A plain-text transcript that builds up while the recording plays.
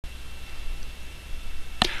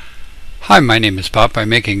Hi, my name is Pop. I'm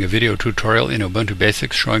making a video tutorial in Ubuntu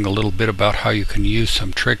Basics showing a little bit about how you can use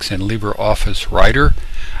some tricks in Libreoffice Writer.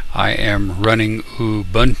 I am running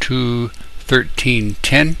Ubuntu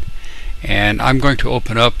 13.10 and I'm going to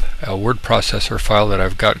open up a word processor file that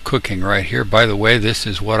I've got cooking right here. By the way, this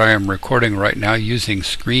is what I am recording right now using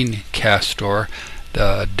Screencastor,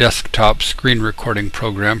 the desktop screen recording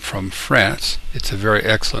program from France. It's a very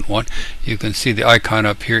excellent one. You can see the icon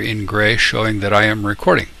up here in gray showing that I am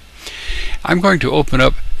recording. I'm going to open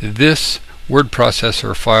up this word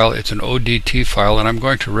processor file. It's an ODT file, and I'm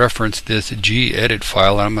going to reference this gedit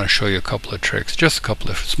file, and I'm going to show you a couple of tricks, just a couple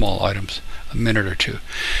of small items, a minute or two.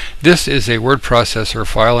 This is a word processor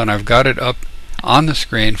file, and I've got it up on the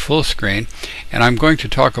screen, full screen, and I'm going to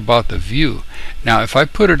talk about the view. Now, if I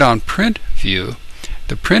put it on print view,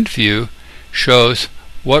 the print view shows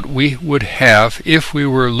what we would have if we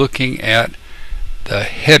were looking at the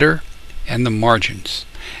header and the margins.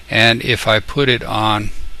 And if I put it on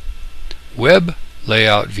web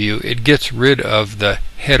layout view, it gets rid of the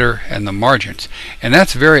header and the margins, and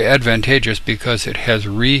that's very advantageous because it has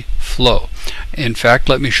reflow. In fact,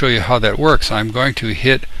 let me show you how that works. I'm going to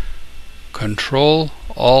hit Control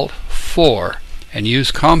Alt 4 and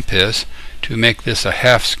use Compass to make this a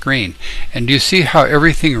half screen. And do you see how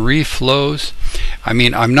everything reflows? I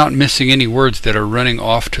mean, I'm not missing any words that are running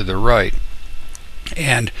off to the right.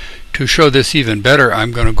 And to show this even better,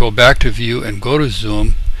 I'm going to go back to view and go to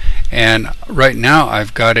zoom, and right now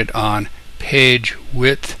I've got it on page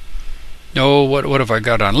width. No, what have I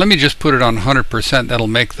got on? Let me just put it on 100%. That'll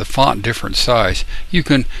make the font different size. You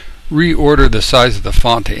can reorder the size of the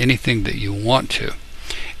font to anything that you want to.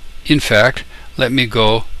 In fact, let me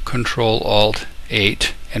go Control Alt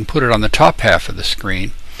 8 and put it on the top half of the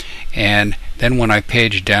screen, and then when I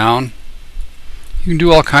page down, you can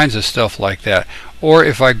do all kinds of stuff like that. Or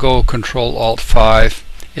if I go Control Alt 5,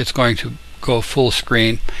 it's going to go full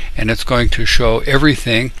screen, and it's going to show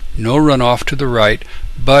everything, no runoff to the right,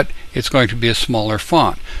 but it's going to be a smaller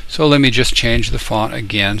font. So let me just change the font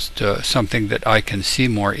again to something that I can see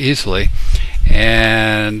more easily.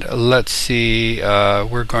 And let's see,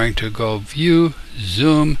 we're going to go view,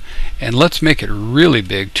 zoom, and let's make it really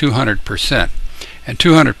big, 200%. And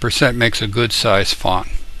 200% makes a good size font.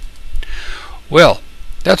 Well,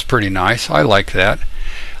 that's pretty nice. I like that.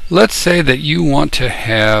 Let's say that you want to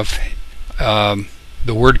have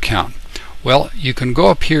the word count. Well, you can go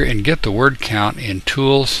up here and get the word count in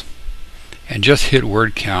Tools and just hit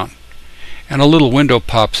word count, and a little window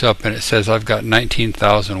pops up and it says I've got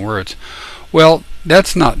 19,000 words. Well,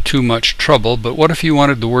 that's not too much trouble, but what if you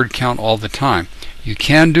wanted the word count all the time? You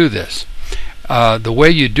can do this. The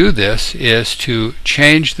way you do this is to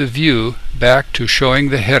change the view back to showing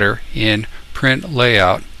the header in print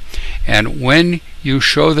layout, and when you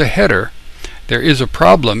show the header, there is a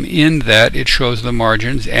problem in that it shows the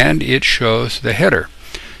margins and it shows the header,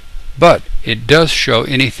 but it does show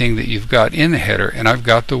anything that you've got in the header, and I've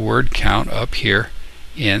got the word count up here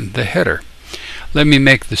in the header. Let me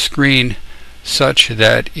make the screen such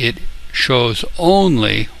that it shows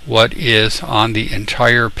only what is on the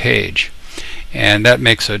entire page, and that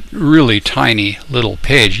makes a really tiny little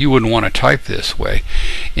page. You wouldn't want to type this way.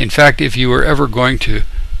 In fact, if you were ever going to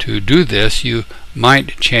do this, you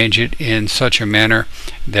might change it in such a manner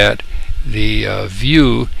that the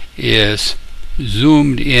view is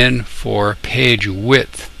zoomed in for page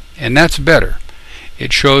width, and that's better.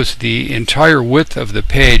 It shows the entire width of the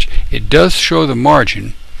page. It does show the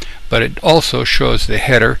margin, but it also shows the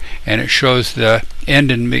header, and it shows the end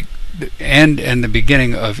and the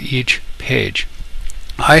beginning of each page.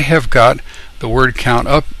 I have got the word count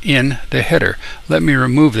up in the header. Let me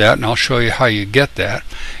remove that and I'll show you how you get that.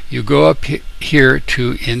 You go up here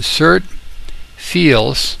to Insert,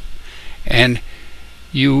 Fields, and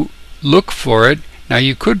you look for it. Now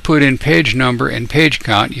you could put in page number and page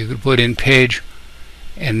count. You could put in page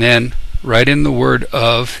and then write in the word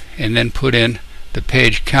of and then put in the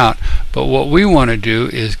page count. But what we want to do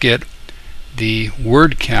is get the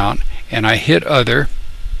word count, and I hit Other,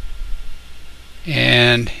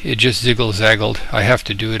 and it just ziggle-zaggled. I have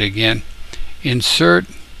to do it again. Insert,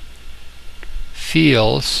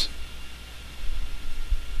 Fields,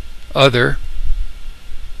 Other,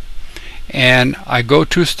 and I go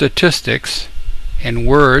to Statistics and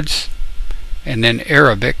Words, and then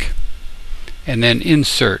Arabic, and then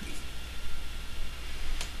Insert.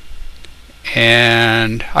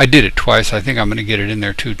 And I did it twice. I think I'm going to get it in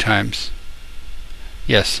there 2 times.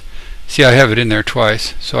 Yes. See, I have it in there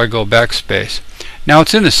twice, so I go backspace. Now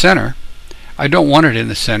it's in the center. I don't want it in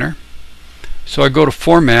the center, so I go to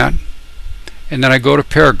Format, and then I go to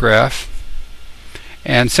Paragraph,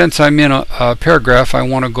 And since I'm in a paragraph, I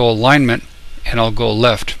want to go alignment, and I'll go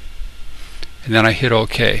left. And then I hit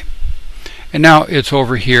OK. And now it's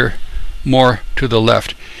over here more to the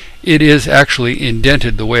left. It is actually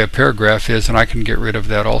indented the way a paragraph is, and I can get rid of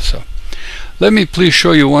that also. Let me please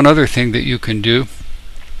show you one other thing that you can do.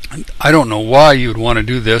 I don't know why you would want to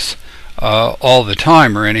do this all the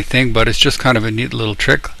time or anything, but it's just kind of a neat little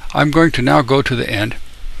trick. I'm going to now go to the end,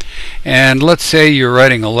 and let's say you're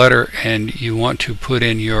writing a letter and you want to put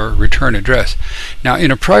in your return address. Now,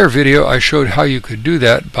 in a prior video I showed how you could do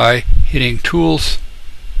that by hitting Tools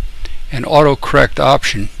and Autocorrect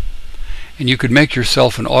option, and you could make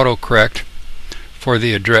yourself an autocorrect for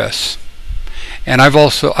the address. And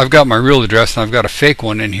I've got my real address, and I've got a fake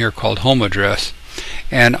one in here called home address,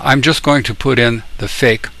 and I'm just going to put in the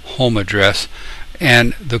fake home address,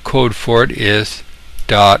 and the code for it is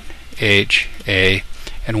 .ha,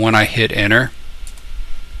 and when I hit enter,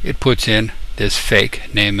 it puts in this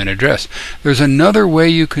fake name and address. There's another way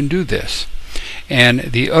you can do this, and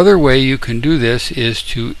the other way you can do this is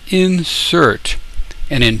to insert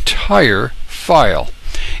an entire file.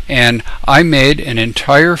 And I made an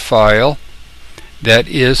entire file that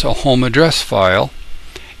is a home address file,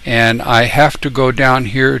 and I have to go down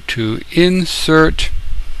here to insert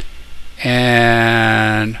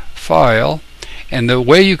and file, and the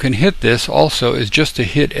way you can hit this also is just to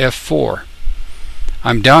hit F4.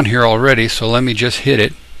 I'm down here already, so let me just hit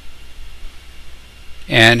it,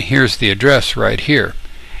 and here's the address right here.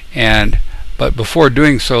 But before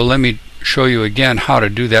doing so, let me show you again how to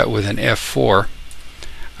do that with an F4.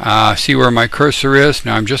 See where my cursor is?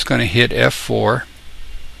 Now I'm just going to hit F4,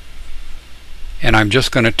 and I'm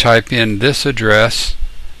just going to type in this address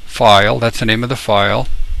file. That's the name of the file,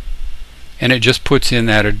 and it just puts in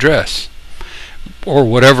that address or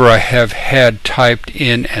whatever I have had typed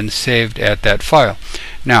in and saved at that file.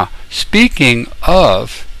 Now, speaking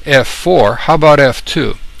of F4, how about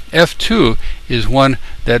F2? F2 is one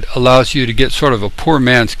that allows you to get sort of a poor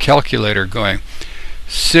man's calculator going.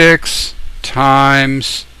 6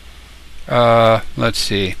 times, let's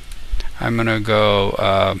see, I'm going to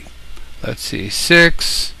go, let's see,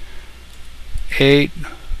 6, 8,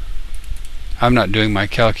 I'm not doing my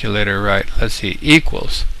calculator right, let's see,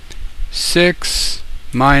 equals 6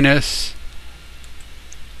 minus,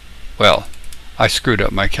 well, I screwed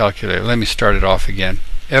up my calculator. Let me start it off again.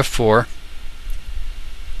 F4,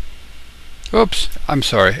 oops, I'm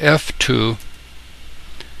sorry, F2,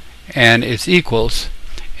 and it's equals,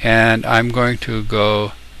 and I'm going to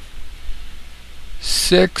go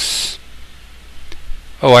 6,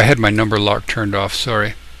 oh, I had my number lock turned off,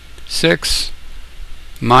 sorry, 6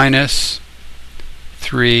 minus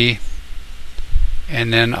 3,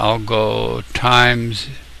 and then I'll go times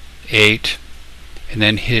 8, and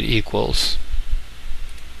then hit equals,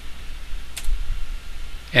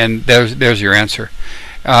 and there's your answer.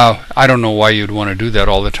 I don't know why you'd want to do that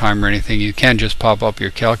all the time or anything. You can just pop up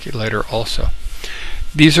your calculator also.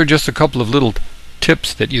 These are just a couple of little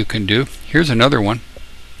tips that you can do. Here's another one.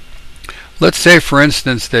 Let's say, for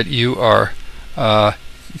instance, that you are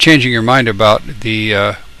changing your mind about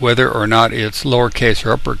the whether or not it's lowercase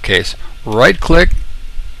or uppercase. Right click,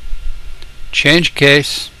 change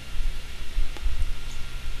case,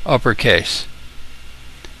 uppercase.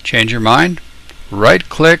 Change your mind, right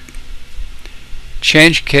click,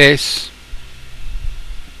 change case,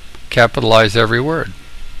 capitalize every word.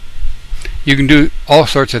 You can do all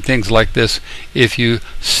sorts of things like this if you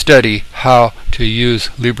study how to use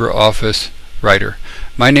LibreOffice Writer.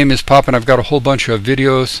 My name is Pop, and I've got a whole bunch of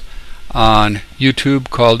videos on YouTube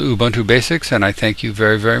called Ubuntu Basics, and I thank you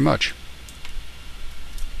very, very much.